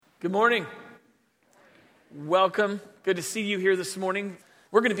Good morning. Welcome. Good to see you here this morning.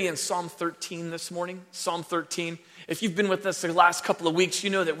 We're going to be in Psalm 13 this morning. Psalm 13. If you've been with us the last couple of weeks,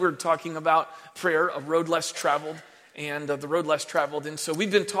 you know that we're talking about prayer, a road less traveled, and the road less traveled. And so we've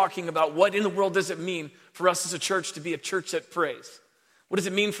been talking about what in the world does it mean for us as a church to be a church that prays? What does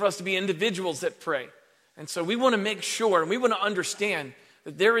it mean for us to be individuals that pray? And so we want to make sure and we want to understand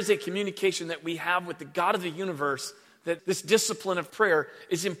that there is a communication that we have with the God of the universe, that this discipline of prayer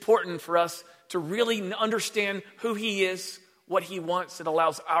is important for us to really understand who he is, what he wants, that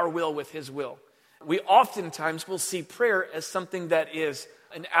allows our will with his will. We oftentimes will see prayer as something that is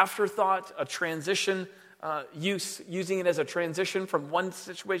an afterthought, a transition, using it as a transition from one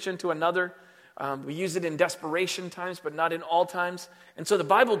situation to another. We use it in desperation times, but not in all times. And so the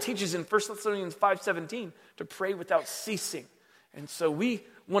Bible teaches in 1 Thessalonians 5:17 to pray without ceasing. And so we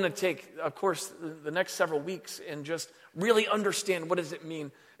want to take, of course, the next several weeks and just really understand what does it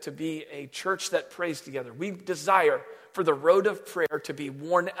mean to be a church that prays together. We desire for the road of prayer to be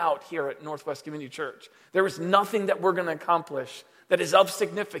worn out here at Northwest Community Church. There is nothing that we're going to accomplish that is of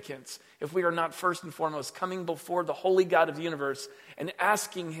significance if we are not first and foremost coming before the holy God of the universe and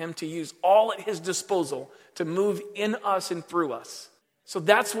asking him to use all at his disposal to move in us and through us. So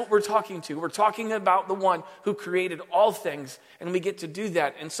that's what we're talking to. We're talking about the one who created all things, and we get to do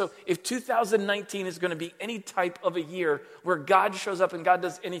that. And so if 2019 is going to be any type of a year where God shows up and God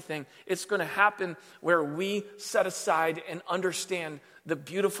does anything, it's going to happen where we set aside and understand the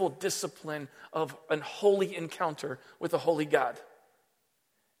beautiful discipline of a holy encounter with a holy God.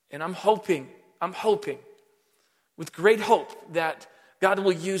 And I'm hoping with great hope that God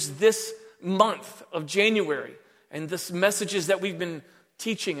will use this month of January and this messages that we've been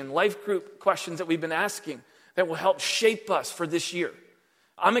teaching and life group questions that we've been asking that will help shape us for this year.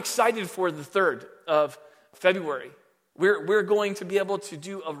 I'm excited for the 3rd of February. We're going to be able to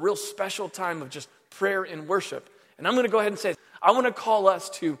do a real special time of just prayer and worship. And I'm going to go ahead and say, I want to call us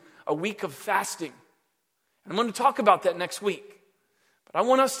to a week of fasting. And I'm going to talk about that next week. But I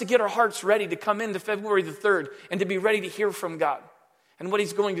want us to get our hearts ready to come into February the 3rd and to be ready to hear from God and what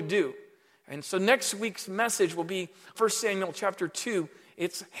he's going to do. And so next week's message will be 1 Samuel chapter 2.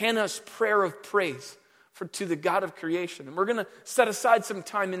 It's Hannah's prayer of praise to the God of creation. And we're going to set aside some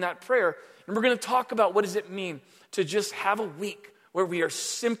time in that prayer. And we're going to talk about what does it mean to just have a week where we are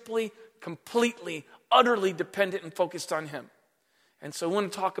simply, completely, utterly dependent and focused on him. And so we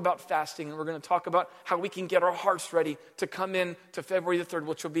want to talk about fasting. And we're going to talk about how we can get our hearts ready to come in to February the 3rd,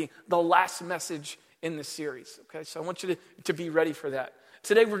 which will be the last message in this series. Okay, so I want you to be ready for that.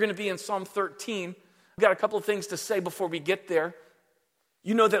 Today we're going to be in Psalm 13. We've got a couple of things to say before we get there.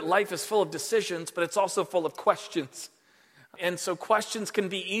 You know that life is full of decisions, but it's also full of questions. And so questions can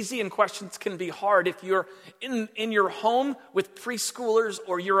be easy and questions can be hard. If you're in your home with preschoolers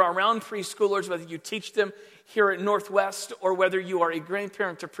or you're around preschoolers, whether you teach them here at Northwest or whether you are a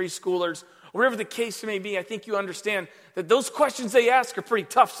grandparent to preschoolers, wherever the case may be, I think you understand that those questions they ask are pretty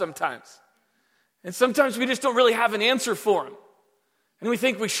tough sometimes. And sometimes we just don't really have an answer for them. And we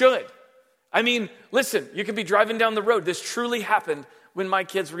think we should. I mean, listen, you could be driving down the road. This truly happened when my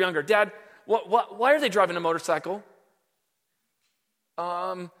kids were younger. Dad, why are they driving a motorcycle?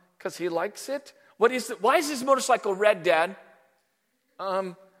 Because he likes it. Why is his motorcycle red, Dad?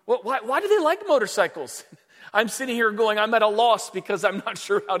 Why do they like motorcycles? I'm sitting here going, I'm at a loss because I'm not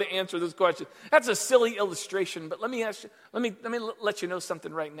sure how to answer this question. That's a silly illustration, but let me let you know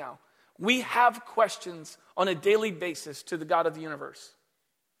something right now. We have questions on a daily basis to the God of the universe.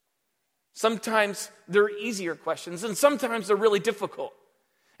 Sometimes they're easier questions, and sometimes they're really difficult.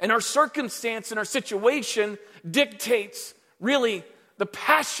 And our circumstance and our situation dictates really the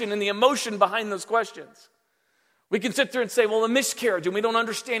passion and the emotion behind those questions. We can sit there and say, well, a miscarriage, and we don't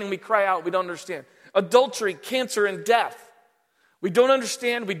understand, and we cry out, we don't understand. Adultery, cancer, and death. We don't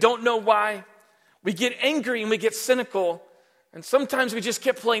understand, we don't know why. We get angry and we get cynical, and sometimes we just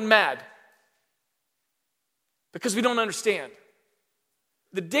get plain mad because we don't understand.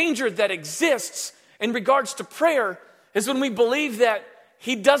 The danger that exists in regards to prayer is when we believe that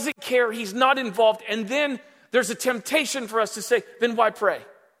he doesn't care, he's not involved, and then there's a temptation for us to say, then why pray?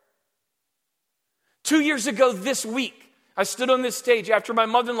 2 years ago this week, I stood on this stage after my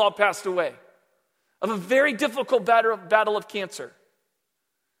mother-in-law passed away of a very difficult battle of cancer.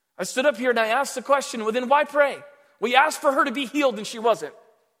 I stood up here and I asked the question, well, then why pray? We asked for her to be healed and she wasn't.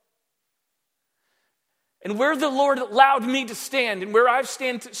 And where the Lord allowed me to stand and where I've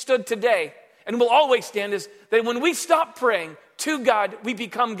stood today and will always stand is that when we stop praying to God, we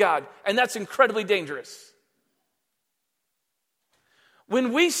become God. And that's incredibly dangerous.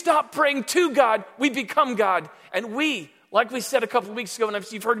 When we stop praying to God, we become God. And we like we said a couple of weeks ago,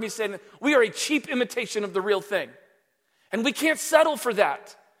 and you've heard me say, we are a cheap imitation of the real thing. And we can't settle for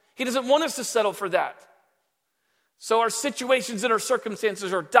that. He doesn't want us to settle for that. So our situations and our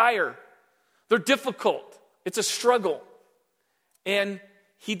circumstances are dire. They're difficult. It's a struggle. And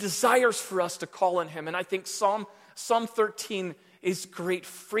he desires for us to call on him. And I think Psalm 13 is great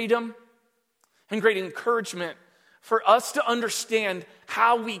freedom and great encouragement for us to understand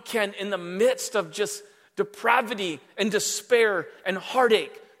how we can, in the midst of just depravity and despair and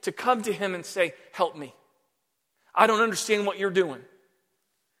heartache, to come to him and say, help me. I don't understand what you're doing.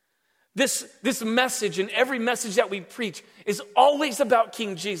 This message and every message that we preach is always about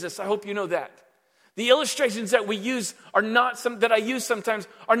King Jesus. I hope you know that. The illustrations that we use that I use sometimes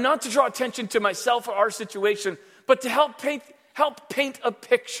are not to draw attention to myself or our situation, but to help paint a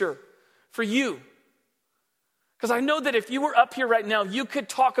picture for you. Because I know that if you were up here right now, you could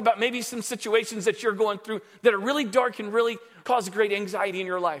talk about maybe some situations that you're going through that are really dark and really cause great anxiety in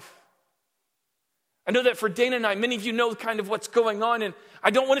your life. I know that for Dana and I, many of you know kind of what's going on, and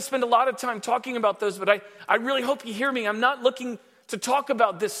I don't want to spend a lot of time talking about those, but I really hope you hear me. I'm not looking to talk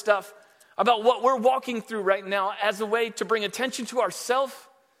about this stuff, about what we're walking through right now, as a way to bring attention to ourselves,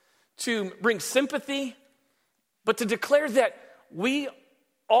 to bring sympathy, but to declare that we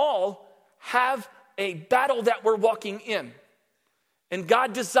all have a battle that we're walking in. And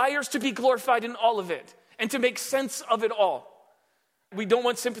God desires to be glorified in all of it and to make sense of it all. We don't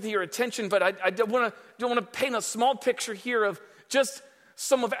want sympathy or attention, but I don't want to paint a small picture here of just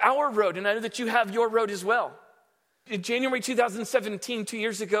some of our road, and I know that you have your road as well. In January 2017, 2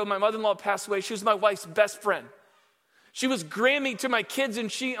 years ago, my mother-in-law passed away. She was my wife's best friend. She was Grammy to my kids,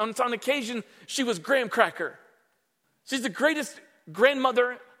 and on occasion, she was Graham Cracker. She's the greatest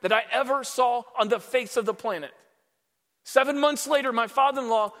grandmother that I ever saw on the face of the planet. 7 months later, my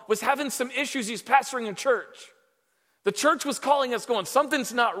father-in-law was having some issues. He's pastoring a church. The church was calling us going,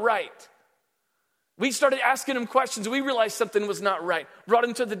 something's not right. We started asking him questions. We realized something was not right. Brought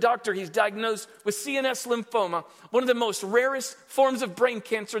him to the doctor. He's diagnosed with CNS lymphoma, one of the most rarest forms of brain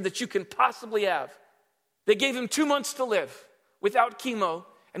cancer that you can possibly have. They gave him 2 months to live without chemo,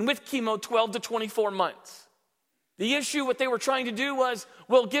 and with chemo, 12 to 24 months. The issue, what they were trying to do was,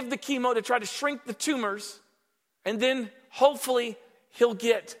 we'll give the chemo to try to shrink the tumors, and then hopefully he'll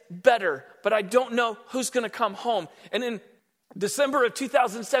get better. But I don't know who's going to come home. And in December of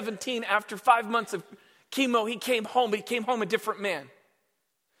 2017, after 5 months of chemo, he came home. He came home a different man.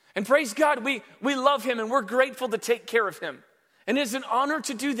 And praise God, we love him and we're grateful to take care of him. And it's an honor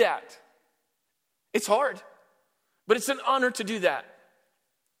to do that. It's hard, but it's an honor to do that.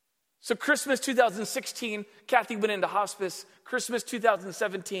 So Christmas 2016, Kathy went into hospice. Christmas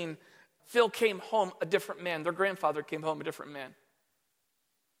 2017, Phil came home a different man. Their grandfather came home a different man.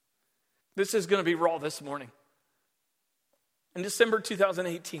 This is going to be raw this morning. In December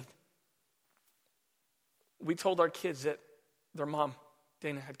 2018, we told our kids that their mom,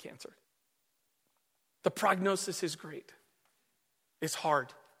 Dana, had cancer. The prognosis is great. It's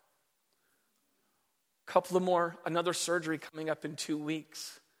hard. Another surgery coming up in 2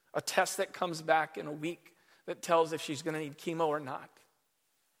 weeks. A test that comes back in a week that tells if she's going to need chemo or not.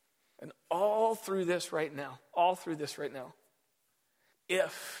 And all through this right now,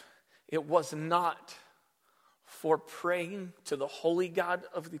 if it was not for praying to the holy God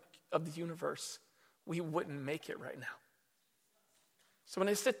of the universe, we wouldn't make it right now. So when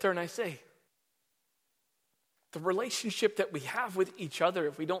I sit there and I say, the relationship that we have with each other,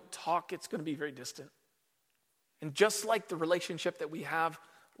 if we don't talk, it's going to be very distant. And just like the relationship that we have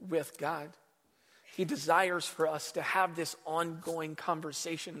with God, he desires for us to have this ongoing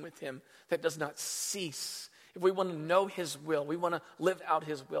conversation with him that does not cease. If we want to know his will, we want to live out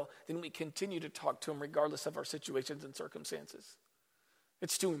his will, then we continue to talk to him regardless of our situations and circumstances.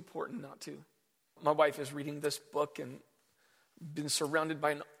 It's too important not to. My wife is reading this book and been surrounded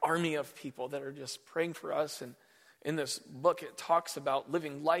by an army of people that are just praying for us. And in this book, it talks about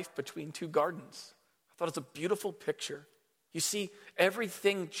living life between two gardens. I thought it's a beautiful picture. You see,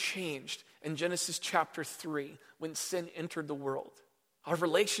 everything changed in Genesis chapter 3 when sin entered the world. Our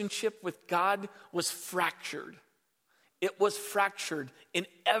relationship with God was fractured. It was fractured in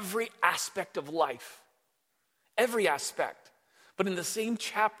every aspect of life. Every aspect. But in the same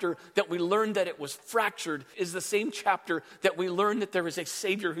chapter that we learned that it was fractured is the same chapter that we learned that there is a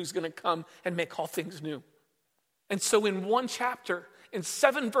Savior who's going to come and make all things new. And so in one chapter, in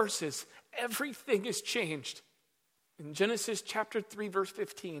 7 verses, everything is changed. In Genesis chapter 3, verse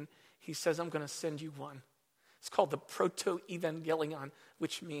 15, he says, I'm going to send you one. It's called the proto-evangelion,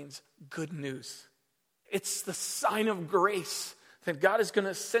 which means good news. It's the sign of grace then God is going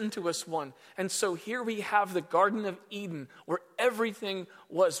to send to us one. And so here we have the Garden of Eden where everything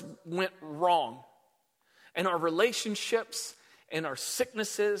went wrong. And our relationships and our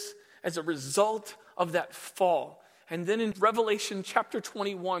sicknesses as a result of that fall. And then in Revelation chapter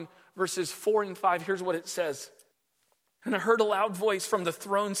 21, verses 4 and 5, here's what it says. And I heard a loud voice from the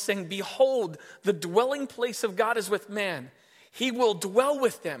throne saying, behold, the dwelling place of God is with man. He will dwell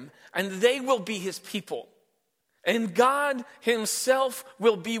with them, and they will be his people. And God himself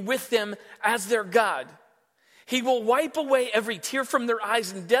will be with them as their God. He will wipe away every tear from their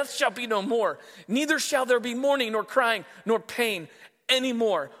eyes, and death shall be no more. Neither shall there be mourning, nor crying, nor pain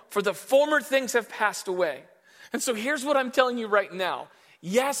anymore, for the former things have passed away. And so here's what I'm telling you right now.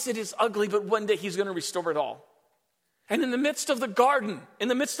 Yes, it is ugly, but one day he's going to restore it all. And in the midst of the garden,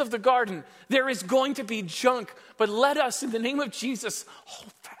 there is going to be junk, but let us, in the name of Jesus,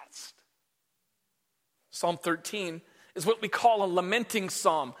 hold fast. Psalm 13 is what we call a lamenting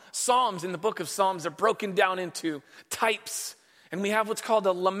psalm. Psalms in the book of Psalms are broken down into types. And we have what's called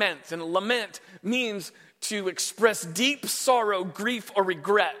a lament. And a lament means to express deep sorrow, grief, or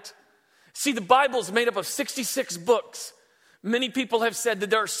regret. See, the Bible is made up of 66 books. Many people have said that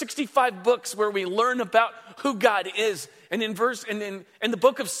there are 65 books where we learn about who God is. And in the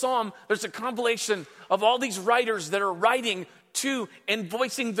book of Psalm, there's a compilation of all these writers that are writing to and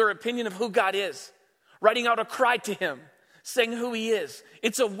voicing their opinion of who God is. Writing out a cry to him, saying who he is.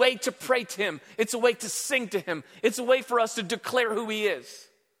 It's a way to pray to him. It's a way to sing to him. It's a way for us to declare who he is.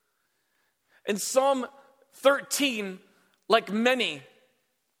 And Psalm 13, like many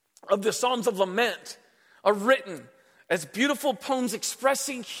of the Psalms of Lament, are written as beautiful poems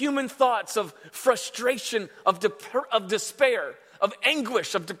expressing human thoughts of frustration, of despair, of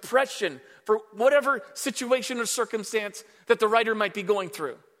anguish, of depression, for whatever situation or circumstance that the writer might be going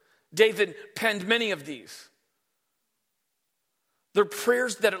through. David penned many of these. They're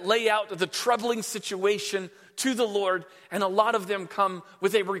prayers that lay out the troubling situation to the Lord, and a lot of them come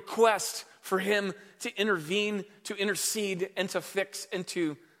with a request for him to intervene, to intercede, and to fix and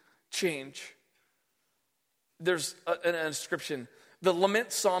to change. There's an inscription. The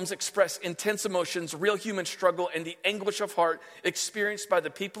lament psalms express intense emotions, real human struggle, and the anguish of heart experienced by the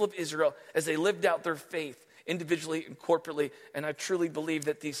people of Israel as they lived out their faith individually and corporately. And I truly believe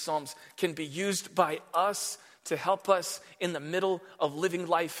that these psalms can be used by us to help us in the middle of living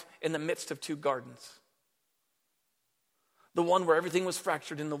life in the midst of two gardens. The one where everything was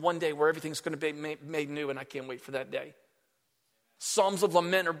fractured and the one day where everything's going to be made new, and I can't wait for that day. Psalms of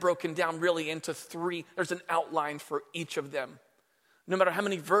lament are broken down really into three. There's an outline for each of them. No matter how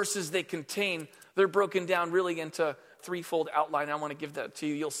many verses they contain, they're broken down really into threefold outline. I want to give that to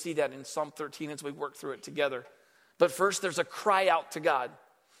you. You'll see that in Psalm 13 as we work through it together. But first, there's a cry out to God.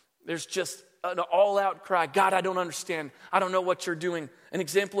 There's just an all-out cry. God, I don't understand. I don't know what you're doing. An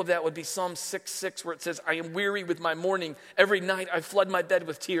example of that would be Psalm 6:6, where it says, I am weary with my mourning. Every night I flood my bed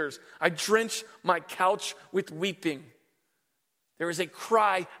with tears. I drench my couch with weeping. There is a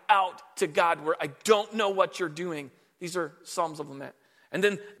cry out to God where I don't know what you're doing. These are Psalms of lament. And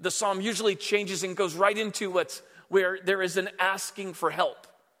then the psalm usually changes and goes right into where there is an asking for help.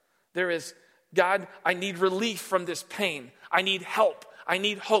 There is, God, I need relief from this pain. I need help. I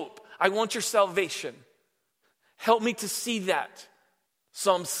need hope. I want your salvation. Help me to see that.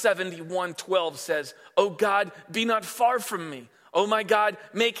 Psalm 71:12 says, Oh God, be not far from me. Oh my God,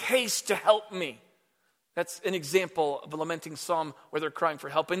 make haste to help me. That's an example of a lamenting psalm where they're crying for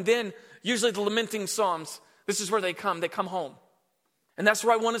help. And then, usually the lamenting psalms, this is where they come home. And that's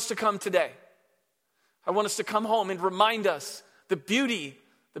where I want us to come today. I want us to come home and remind us the beauty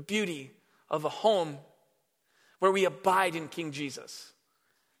of a home where we abide in King Jesus.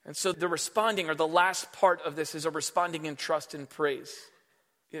 And so the responding, or the last part of this, is a responding in trust and praise.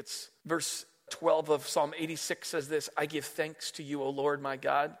 It's verse 12 of Psalm 86 says this, I give thanks to you, O Lord my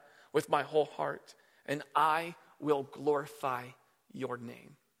God, with my whole heart, and I will glorify your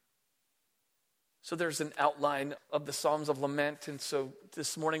name. So there's an outline of the Psalms of Lament, and so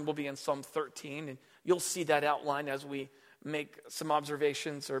this morning we'll be in Psalm 13, and you'll see that outline as we make some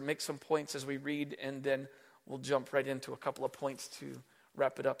observations or make some points as we read, and then we'll jump right into a couple of points to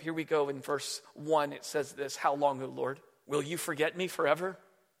wrap it up. Here we go in verse 1. It says this, How long, O Lord, will you forget me forever?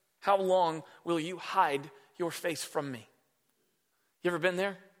 How long will you hide your face from me? You ever been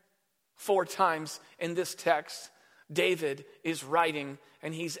there? 4 times in this text, David is writing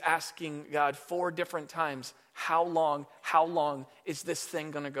and he's asking God 4 different times, how long is this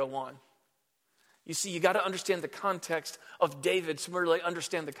thing going to go on? You see, you got to understand the context of David to really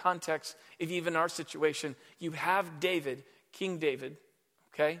understand the context of even our situation. You have David, King David,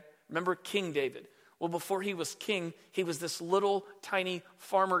 okay? Remember King David. Well, before he was king, he was this little tiny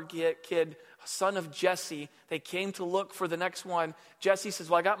farmer kid, son of Jesse. They came to look for the next one. Jesse says,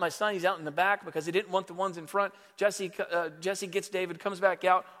 well, I got my son. He's out in the back because he didn't want the ones in front. Jesse gets David, comes back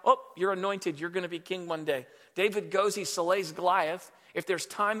out. Oh, you're anointed. You're going to be king one day. David goes, he slays Goliath. If there's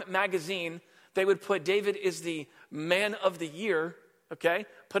Time magazine, they would put David is the man of the year, okay?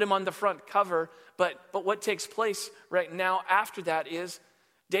 Put him on the front cover. But what takes place right now after that is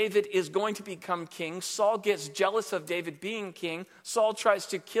David is going to become king. Saul gets jealous of David being king. Saul tries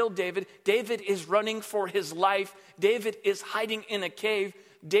to kill David. David is running for his life. David is hiding in a cave.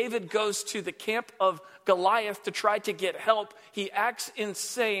 David goes to the camp of Goliath to try to get help. He acts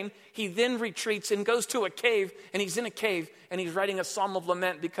insane. He then retreats and goes to a cave, and he's in a cave, and he's writing a psalm of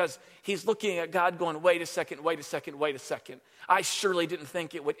lament because he's looking at God going, wait a second. I surely didn't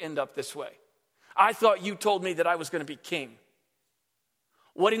think it would end up this way. I thought you told me that I was going to be king.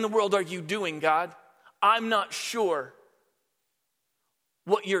 What in the world are you doing, God? I'm not sure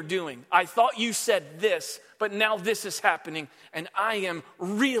what you're doing. I thought you said this, but now this is happening, and I am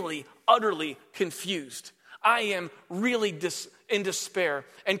really, utterly confused. I am really in despair,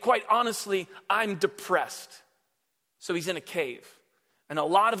 and quite honestly, I'm depressed. So he's in a cave. And a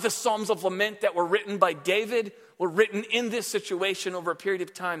lot of the Psalms of Lament that were written by David were written in this situation over a period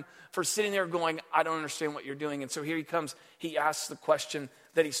of time for sitting there going, I don't understand what you're doing. And so here he comes. He asks the question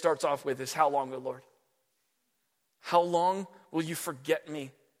that he starts off with is, how long, O Lord? How long will you forget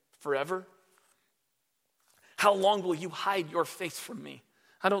me forever? How long will you hide your face from me?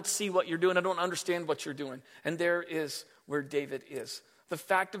 I don't see what you're doing. I don't understand what you're doing. And there is where David is. The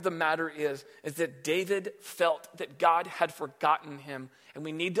fact of the matter is that David felt that God had forgotten him. And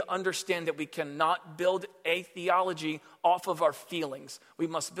we need to understand that we cannot build a theology off of our feelings. We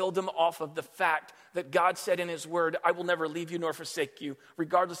must build them off of the fact that God said in his word, I will never leave you nor forsake you,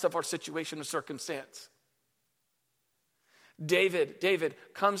 regardless of our situation or circumstance. David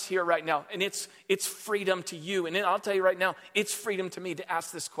comes here right now, and it's freedom to you. And then I'll tell you right now, it's freedom to me to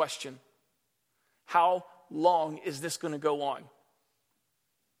ask this question. How long is this going to go on?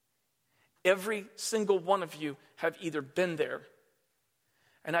 Every single one of you have either been there,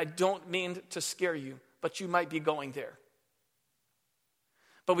 and I don't mean to scare you, but you might be going there.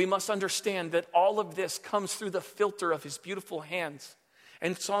 But we must understand that all of this comes through the filter of his beautiful hands.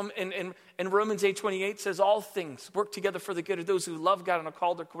 And Romans 8:28 says all things work together for the good of those who love God and are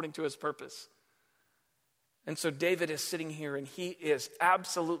called according to his purpose. And so David is sitting here and he is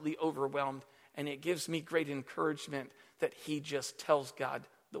absolutely overwhelmed. And it gives me great encouragement that he just tells God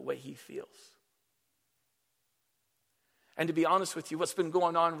the way he feels. And to be honest with you, what's been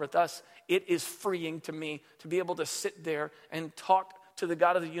going on with us, it is freeing to me to be able to sit there and talk to the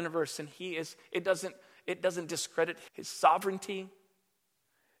God of the universe. And it doesn't discredit his sovereignty.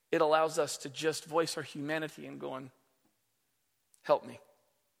 It allows us to just voice our humanity and going, help me.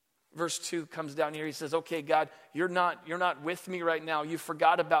 Verse 2 comes down here. He says, okay, God, you're not with me right now. You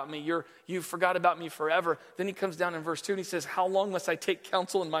forgot about me. You forgot about me forever. Then he comes down in verse 2 and he says, how long must I take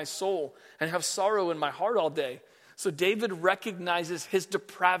counsel in my soul and have sorrow in my heart all day? So David recognizes his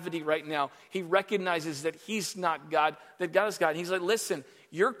depravity right now. He recognizes that he's not God, that God is God. And he's like, listen,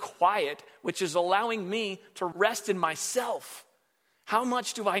 you're quiet, which is allowing me to rest in myself. How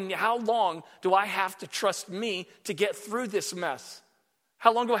long do I have to trust me to get through this mess?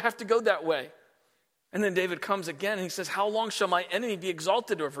 How long do I have to go that way? And then David comes again and he says, how long shall my enemy be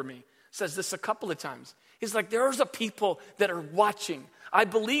exalted over me? Says this a couple of times. He's like, there's a people that are watching. I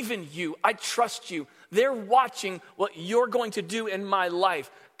believe in you. I trust you. They're watching what you're going to do in my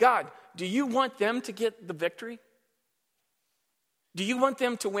life. God, do you want them to get the victory? Do you want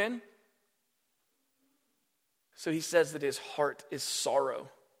them to win? So he says that his heart is sorrow.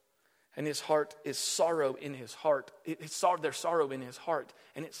 And his heart is sorrow in his heart. There's sorrow in his heart.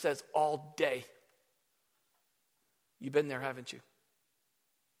 And it says all day. You've been there, haven't you?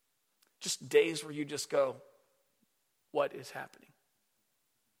 Just days where you just go, what is happening?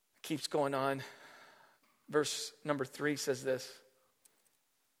 It keeps going on. Verse number 3 says this.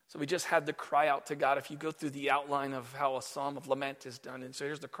 So we just had the cry out to God. If you go through the outline of how a psalm of lament is done. And so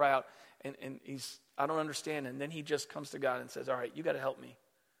here's the cry out. And I don't understand. And then he just comes to God and says, all right, you got to help me.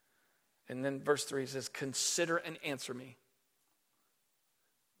 And then verse 3 says, consider and answer me.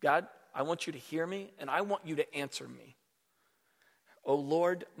 God, I want you to hear me and I want you to answer me. O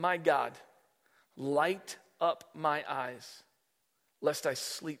Lord, my God, light up my eyes, lest I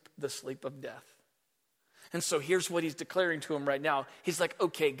sleep the sleep of death. And so here's what he's declaring to him right now. He's like,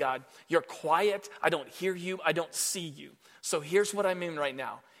 okay, God, you're quiet. I don't hear you. I don't see you. So here's what I mean right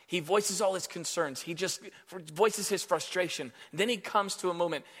now. He voices all his concerns. He just voices his frustration. Then he comes to a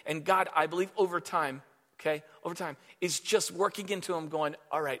moment, and God, I believe over time, is just working into him going,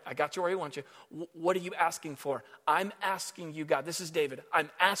 all right, I got you where I want you. What are you asking for? I'm asking you, God, this is David. I'm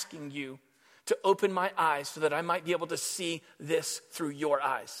asking you to open my eyes so that I might be able to see this through your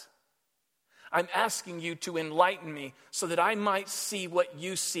eyes. I'm asking you to enlighten me so that I might see what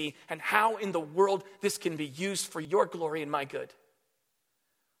you see and how in the world this can be used for your glory and my good.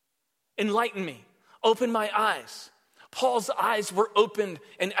 Enlighten me. Open my eyes. Paul's eyes were opened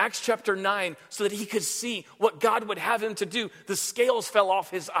in Acts chapter 9 so that he could see what God would have him to do. The scales fell off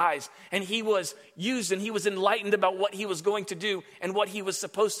his eyes and he was used and he was enlightened about what he was going to do and what he was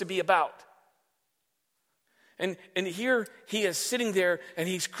supposed to be about. And here he is sitting there and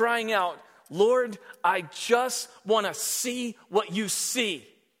he's crying out, Lord, I just want to see what you see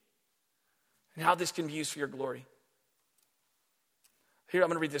and how this can be used for your glory. Here, I'm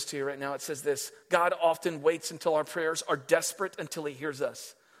going to read this to you right now. It says this: God often waits until our prayers are desperate until he hears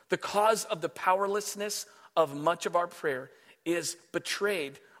us. The cause of the powerlessness of much of our prayer is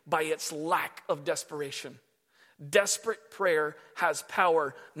betrayed by its lack of desperation. Desperate prayer has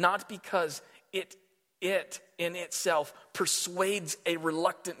power not because it in itself persuades a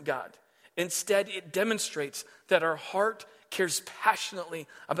reluctant God. Instead, it demonstrates that our heart cares passionately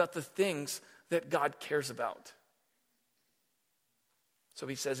about the things that God cares about. So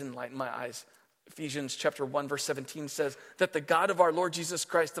he says, enlighten my eyes. Ephesians chapter 1 verse 17 says that the God of our Lord Jesus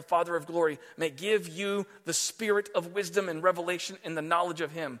Christ, the Father of glory, may give you the spirit of wisdom and revelation in the knowledge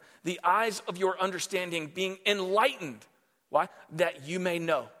of him, the eyes of your understanding being enlightened. Why? That you may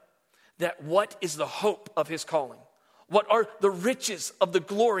know that what is the hope of his calling. What are the riches of the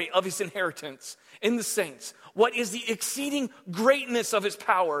glory of his inheritance in the saints? What is the exceeding greatness of his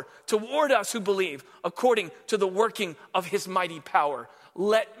power toward us who believe, according to the working of his mighty power?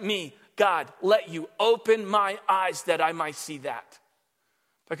 Let me, God, let you open my eyes that I might see that.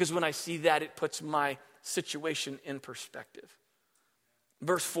 Because when I see that, it puts my situation in perspective.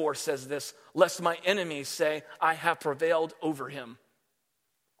 Verse 4 says this: lest my enemies say, I have prevailed over him.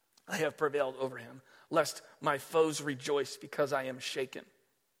 I have prevailed over him. Lest my foes rejoice because I am shaken.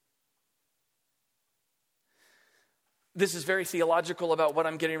 This is very theological about what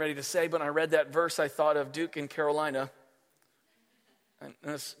I'm getting ready to say, but when I read that verse, I thought of Duke and Carolina. And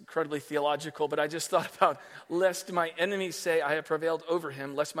it's incredibly theological, but I just thought about, lest my enemies say I have prevailed over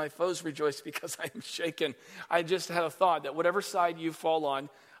him, lest my foes rejoice because I am shaken. I just had a thought that whatever side you fall on,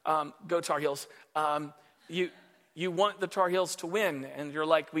 go Tar Heels, you want the Tar Heels to win, and you're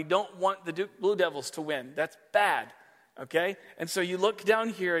like, we don't want the Duke Blue Devils to win. That's bad, okay? And so you look down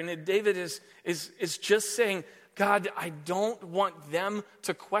here, and David is just saying, God, I don't want them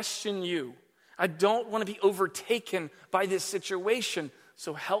to question you. I don't want to be overtaken by this situation.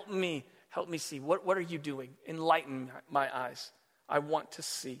 So help me see. What are you doing? Enlighten my eyes. I want to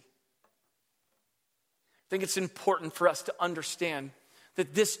see. I think it's important for us to understand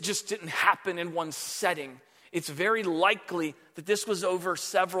that this just didn't happen in one setting. It's very likely that this was over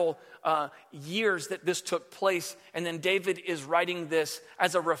several years that this took place. And then David is writing this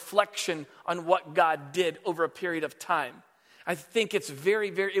as a reflection on what God did over a period of time. I think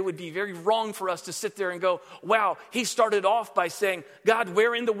it would be very wrong for us to sit there and go, wow, he started off by saying, God,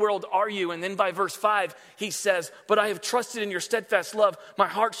 where in the world are you? And then by verse 5, he says, but I have trusted in your steadfast love. My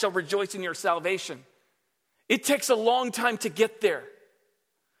heart shall rejoice in your salvation. It takes a long time to get there.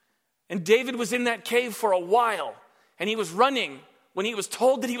 And David was in that cave for a while, and he was running when he was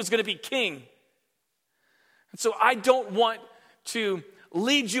told that he was going to be king. And so I don't want to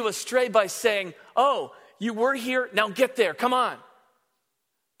lead you astray by saying, oh, you were here, now get there, come on.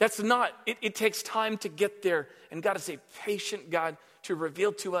 That's not, it takes time to get there. And God is a patient God to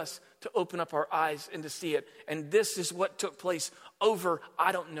reveal to us, to open up our eyes and to see it. And this is what took place over,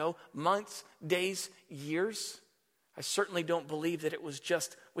 I don't know, months, days, years. I certainly don't believe that it was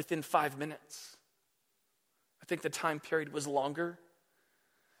just within 5 minutes. I think the time period was longer.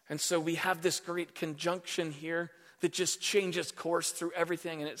 And so we have this great conjunction here that just changes course through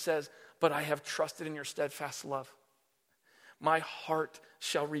everything. And it says, but I have trusted in your steadfast love. My heart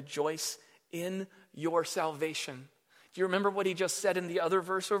shall rejoice in your salvation. Do you remember what he just said in the other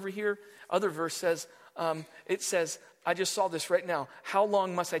verse over here? Other verse says, it says, I just saw this right now. How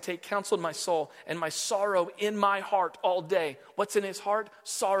long must I take counsel in my soul and my sorrow in my heart all day? What's in his heart?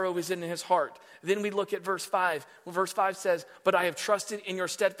 Sorrow is in his heart. Then we look at verse 5. Well, verse 5 says, but I have trusted in your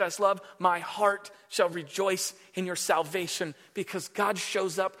steadfast love. My heart shall rejoice in your salvation, because God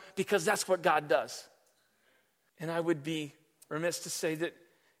shows up, because that's what God does. And I would be remiss to say that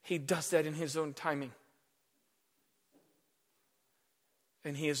he does that in his own timing.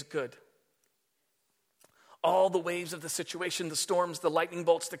 And he is good. All the waves of the situation, the storms, the lightning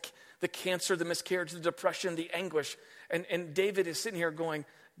bolts, the cancer, the miscarriage, the depression, the anguish. And David is sitting here going,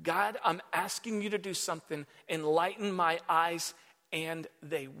 God, I'm asking you to do something. Enlighten my eyes. And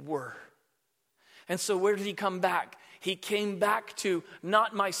they were. And so where did he come back? He came back to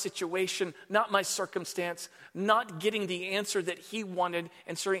not my situation, not my circumstance, not getting the answer that he wanted.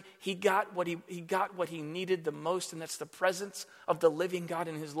 And so he got what he needed the most, and that's the presence of the living God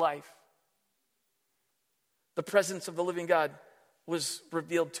in his life. The presence of the living God was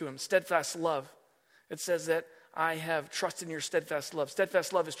revealed to him. Steadfast love. It says that I have trusted in your steadfast love.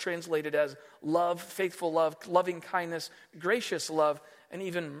 Steadfast love is translated as love, faithful love, loving kindness, gracious love, and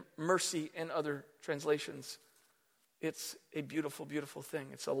even mercy in other translations. It's a beautiful, beautiful thing.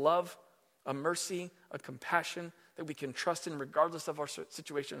 It's a love, a mercy, a compassion that we can trust in regardless of our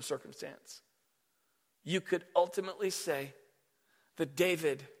situation or circumstance. You could ultimately say that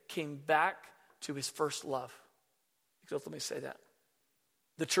David came back to his first love. You could ultimately say that.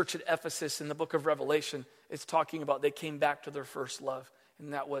 The church at Ephesus in the book of Revelation is talking about they came back to their first love,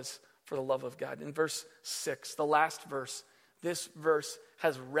 and that was for the love of God. In verse 6, the last verse, this verse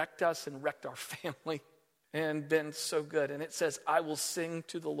has wrecked us and wrecked our family and been so good. And it says, I will sing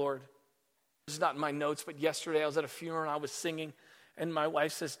to the Lord. This is not in my notes, but yesterday I was at a funeral and I was singing, and my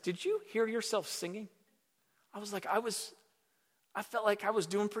wife says, did you hear yourself singing? I was like, I felt like I was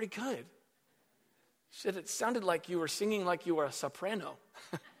doing pretty good. She said, it sounded like you were singing like you were a soprano.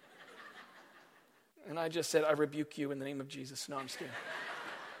 And I just said, I rebuke you in the name of Jesus. No, I'm just kidding.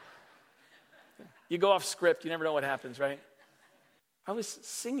 You go off script, you never know what happens, right? I was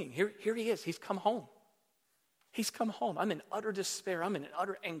singing. Here he is. He's come home. He's come home. I'm in utter despair. I'm in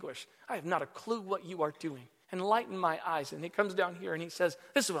utter anguish. I have not a clue what you are doing. Enlighten my eyes. And he comes down here and he says,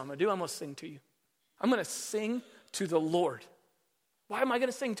 this is what I'm going to do. I'm going to sing to you. I'm going to sing to the Lord. Why am I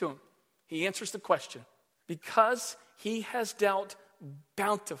going to sing to him? He answers the question. Because he has dealt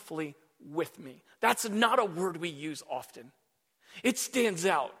bountifully with me. That's not a word we use often. It stands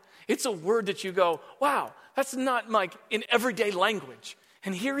out. It's a word that you go, wow, that's not like in everyday language.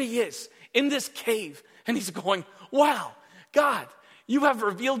 And here he is in this cave, and he's going, wow, God, you have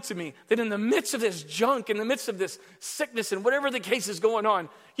revealed to me that in the midst of this junk, in the midst of this sickness, and whatever the case is going on,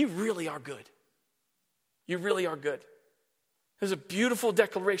 you really are good. You really are good. There's a beautiful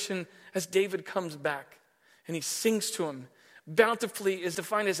declaration as David comes back, and he sings to him. Bountifully is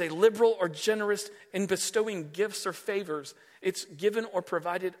defined as a liberal or generous in bestowing gifts or favors. It's given or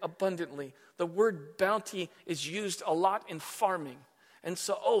provided abundantly. The word bounty is used a lot in farming. And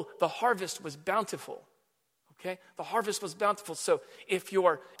so, the harvest was bountiful. Okay? The harvest was bountiful. So if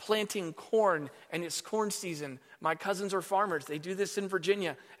you're planting corn and it's corn season, my cousins are farmers. They do this in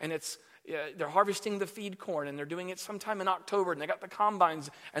Virginia, and they're harvesting the feed corn, and they're doing it sometime in October, and they got the combines,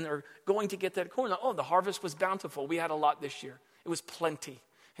 and they're going to get that corn. Oh, the harvest was bountiful. We had a lot this year. It was plenty.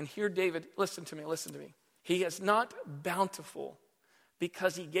 And here David, listen to me. He is not bountiful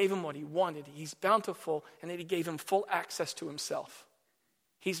because he gave him what he wanted. He's bountiful and that he gave him full access to himself.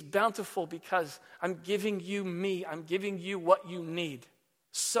 He's bountiful because I'm giving you me. I'm giving you what you need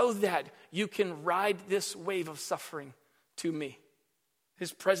so that you can ride this wave of suffering to me.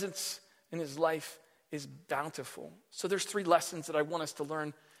 His presence in his life is bountiful. So there's 3 lessons that I want us to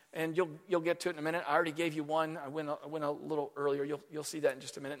learn, and you'll get to it in a minute. I already gave you one. I went a little earlier. You'll see that in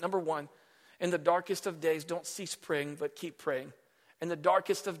just a minute. Number 1, in the darkest of days, don't cease praying, but keep praying. In the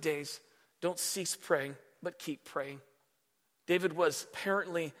darkest of days, don't cease praying, but keep praying. David was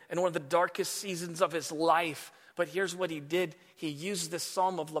apparently in one of the darkest seasons of his life, but here's what he did. He used this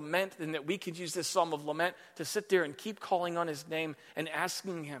psalm of lament, and that we could use this psalm of lament to sit there and keep calling on his name and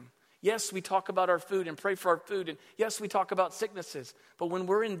asking him. Yes, we talk about our food and pray for our food, and yes, we talk about sicknesses, but when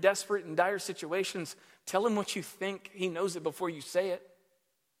we're in desperate and dire situations, tell him what you think. He knows it before you say it.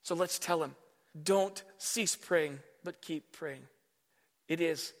 So let's tell him, don't cease praying, but keep praying.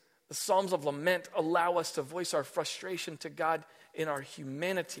 The Psalms of Lament allow us to voice our frustration to God in our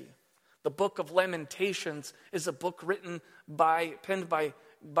humanity. The book of Lamentations is a book penned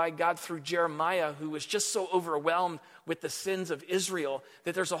by God through Jeremiah, who was just so overwhelmed with the sins of Israel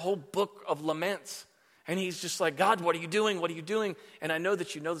that there's a whole book of laments. And he's just like, God, what are you doing? What are you doing? And I know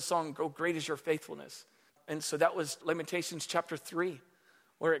that you know the song, "Oh, Great is Your Faithfulness." And so that was Lamentations chapter 3.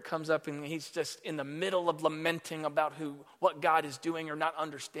 Where it comes up and he's just in the middle of lamenting about what God is doing or not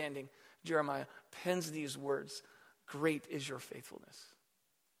understanding. Jeremiah pens these words, "Great is your faithfulness."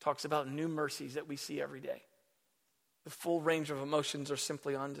 Talks about new mercies that we see every day. The full range of emotions are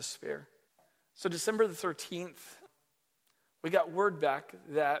simply on despair. So December the 13th, we got word back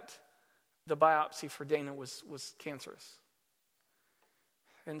that the biopsy for Dana was cancerous.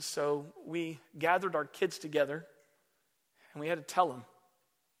 And so we gathered our kids together and we had to tell them.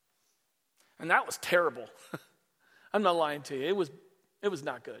 And that was terrible. I'm not lying to you. It was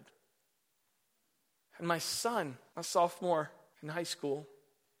not good. And my son, a sophomore in high school,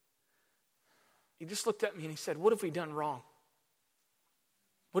 he just looked at me and he said, "What have we done wrong?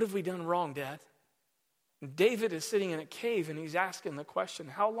 What have we done wrong, Dad?" And David is sitting in a cave and he's asking the question,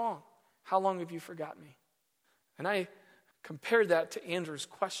 "How long? How long have you forgot me?" And I compared that to Andrew's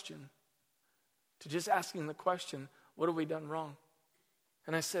question, to just asking the question, "What have we done wrong?"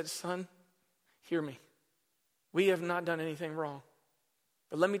 And I said, "Son, hear me. We have not done anything wrong.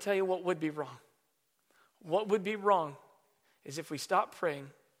 But let me tell you what would be wrong. What would be wrong is if we stop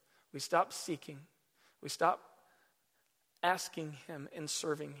praying, we stop seeking, we stop asking him and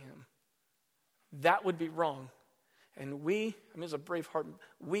serving him. That would be wrong. And as a brave heart,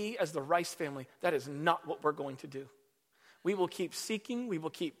 we as the Rice family, that is not what we're going to do. We will keep seeking, we will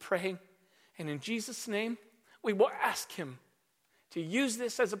keep praying, and in Jesus' name, we will ask him to use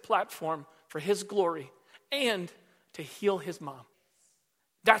this as a platform for his glory and to heal his mom.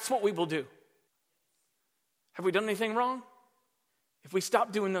 That's what we will do. Have we done anything wrong? If we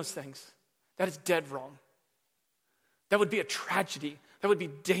stop doing those things, that is dead wrong. That would be a tragedy. That would be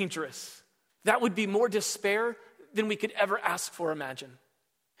dangerous. That would be more despair than we could ever ask for or imagine.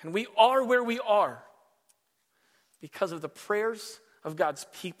 And we are where we are because of the prayers of God's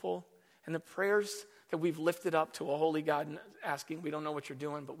people and the prayers that we've lifted up to a holy God and asking, "We don't know what you're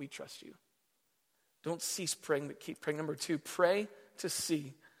doing, but we trust you." Don't cease praying, but keep praying. Number 2, pray to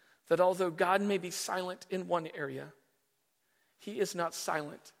see that although God may be silent in one area, he is not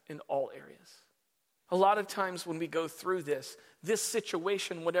silent in all areas. A lot of times when we go through this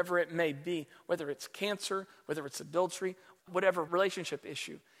situation, whatever it may be, whether it's cancer, whether it's adultery, whatever relationship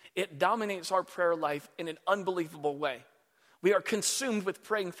issue, it dominates our prayer life in an unbelievable way. We are consumed with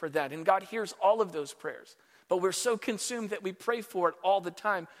praying for that, and God hears all of those prayers. But we're so consumed that we pray for it all the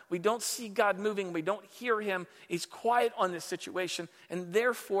time. We don't see God moving. We don't hear him. He's quiet on this situation. And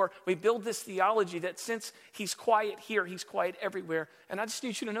therefore, we build this theology that since he's quiet here, he's quiet everywhere. And I just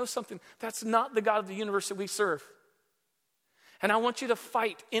need you to know something. That's not the God of the universe that we serve. And I want you to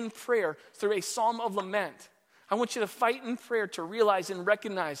fight in prayer through a psalm of lament. I want you to fight in prayer to realize and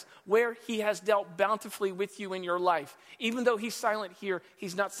recognize where he has dealt bountifully with you in your life. Even though he's silent here,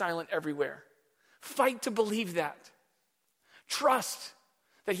 he's not silent everywhere. Fight to believe that. Trust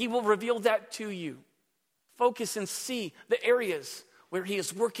that he will reveal that to you. Focus and see the areas where he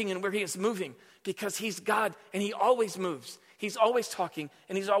is working and where he is moving, because he's God and he always moves. He's always talking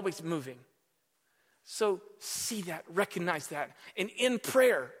and he's always moving. So see that, recognize that. And in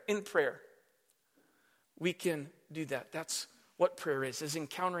prayer, we can do that. That's what prayer is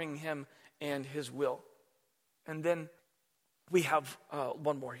encountering him and his will. And then we have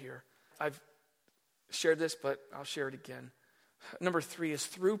one more here. I've shared this, but I'll share it again. Number 3 is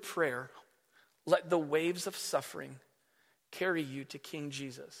through prayer, let the waves of suffering carry you to King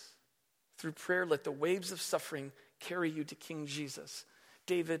Jesus. Through prayer, let the waves of suffering carry you to King Jesus.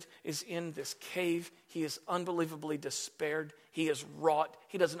 David is in this cave. He is unbelievably despaired. He is wrought.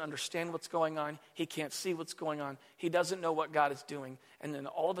 He doesn't understand what's going on. He can't see what's going on. He doesn't know what God is doing. And then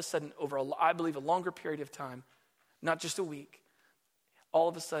all of a sudden, over, I believe, a longer period of time, not just a week, all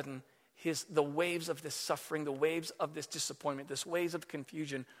of a sudden, the waves of this suffering, the waves of this disappointment, this waves of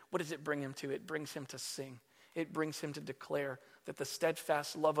confusion, what does it bring him to? It brings him to sing. It brings him to declare that the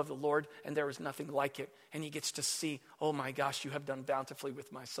steadfast love of the Lord, and there is nothing like it. And he gets to see, oh my gosh, you have done bountifully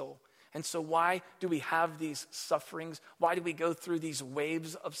with my soul. And so why do we have these sufferings? Why do we go through these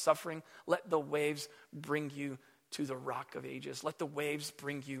waves of suffering? Let the waves bring you to the Rock of Ages. Let the waves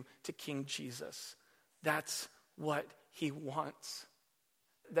bring you to King Jesus. That's what he wants.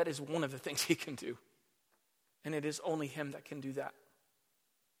 That is one of the things he can do. And it is only him that can do that.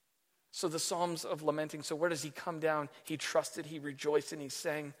 So the Psalms of lamenting, so where does he come down? He trusted, he rejoiced, and he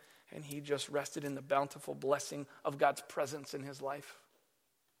sang, and he just rested in the bountiful blessing of God's presence in his life.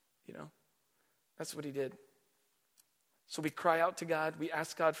 You know, that's what he did. So we cry out to God, we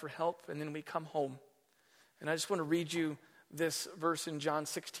ask God for help, and then we come home. And I just want to read you this verse in John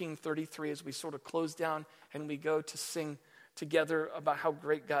 16:33 as we sort of close down and we go to sing together about how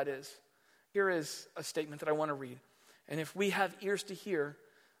great God is. Here is a statement that I want to read. And if we have ears to hear,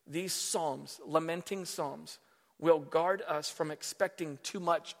 these psalms, lamenting psalms, will guard us from expecting too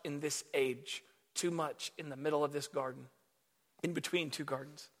much in this age, too much in the middle of this garden, in between two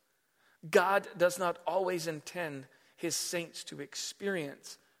gardens. God does not always intend his saints to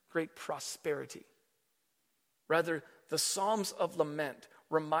experience great prosperity. Rather, the Psalms of Lament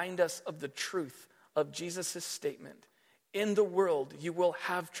remind us of the truth of Jesus' statement. In the world you will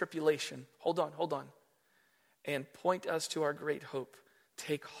have tribulation. Hold on. And point us to our great hope.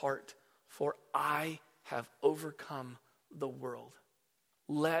 Take heart, for I have overcome the world.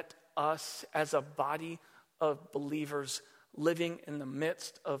 Let us, as a body of believers living in the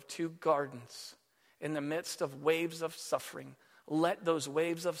midst of two gardens, in the midst of waves of suffering, let those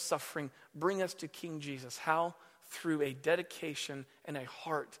waves of suffering bring us to King Jesus. How? Through a dedication and a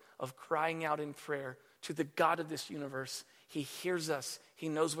heart of crying out in prayer to the God of this universe. He hears us. He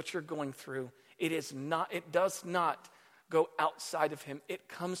knows what you're going through. It does not go outside of him. It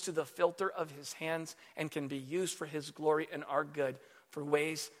comes to the filter of his hands and can be used for his glory and our good for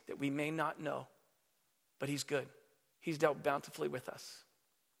ways that we may not know. But he's good. He's dealt bountifully with us.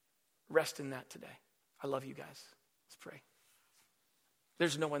 Rest in that today. I love you guys. Let's pray.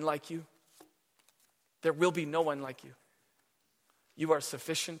 There's no one like you. There will be no one like you. You are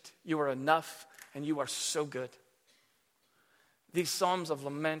sufficient, you are enough, and you are so good. These Psalms of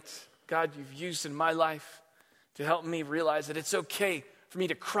Lament, God, you've used in my life to help me realize that it's okay for me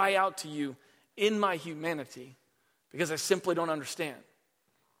to cry out to you in my humanity because I simply don't understand.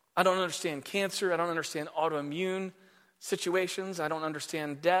 I don't understand cancer. I don't understand autoimmune situations. I don't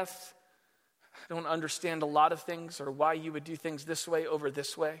understand death. I don't understand a lot of things or why you would do things this way over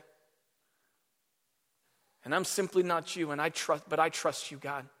this way. And I'm simply not you, but I trust you,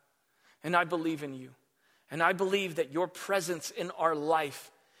 God. And I believe in you. And I believe that your presence in our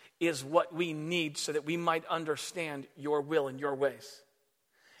life is what we need so that we might understand your will and your ways.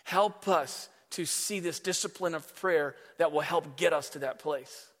 Help us to see this discipline of prayer that will help get us to that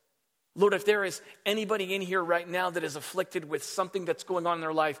place. Lord, if there is anybody in here right now that is afflicted with something that's going on in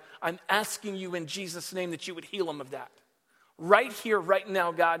their life, I'm asking you in Jesus' name that you would heal them of that. Right here, right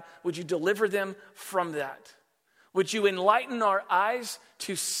now, God, would you deliver them from that? Would you enlighten our eyes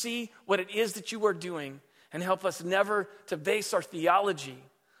to see what it is that you are doing and help us never to base our theology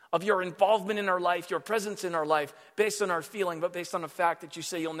of your involvement in our life, your presence in our life, based on our feeling, but based on the fact that you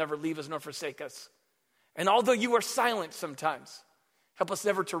say you'll never leave us nor forsake us. And although you are silent sometimes, help us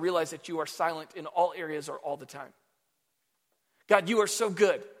never to realize that you are silent in all areas or all the time. God, you are so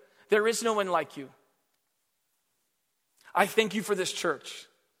good. There is no one like you. I thank you for this church.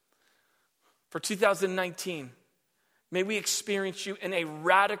 For 2019, may we experience you in a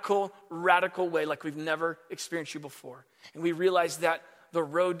radical, radical way like we've never experienced you before. And we realize that the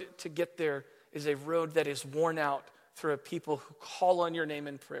road to get there is a road that is worn out through a people who call on your name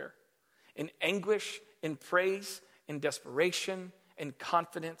in prayer, in anguish, in praise, in desperation, in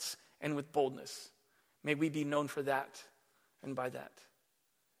confidence, and with boldness. May we be known for that and by that.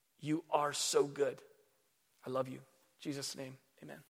 You are so good. I love you. In Jesus' name, amen.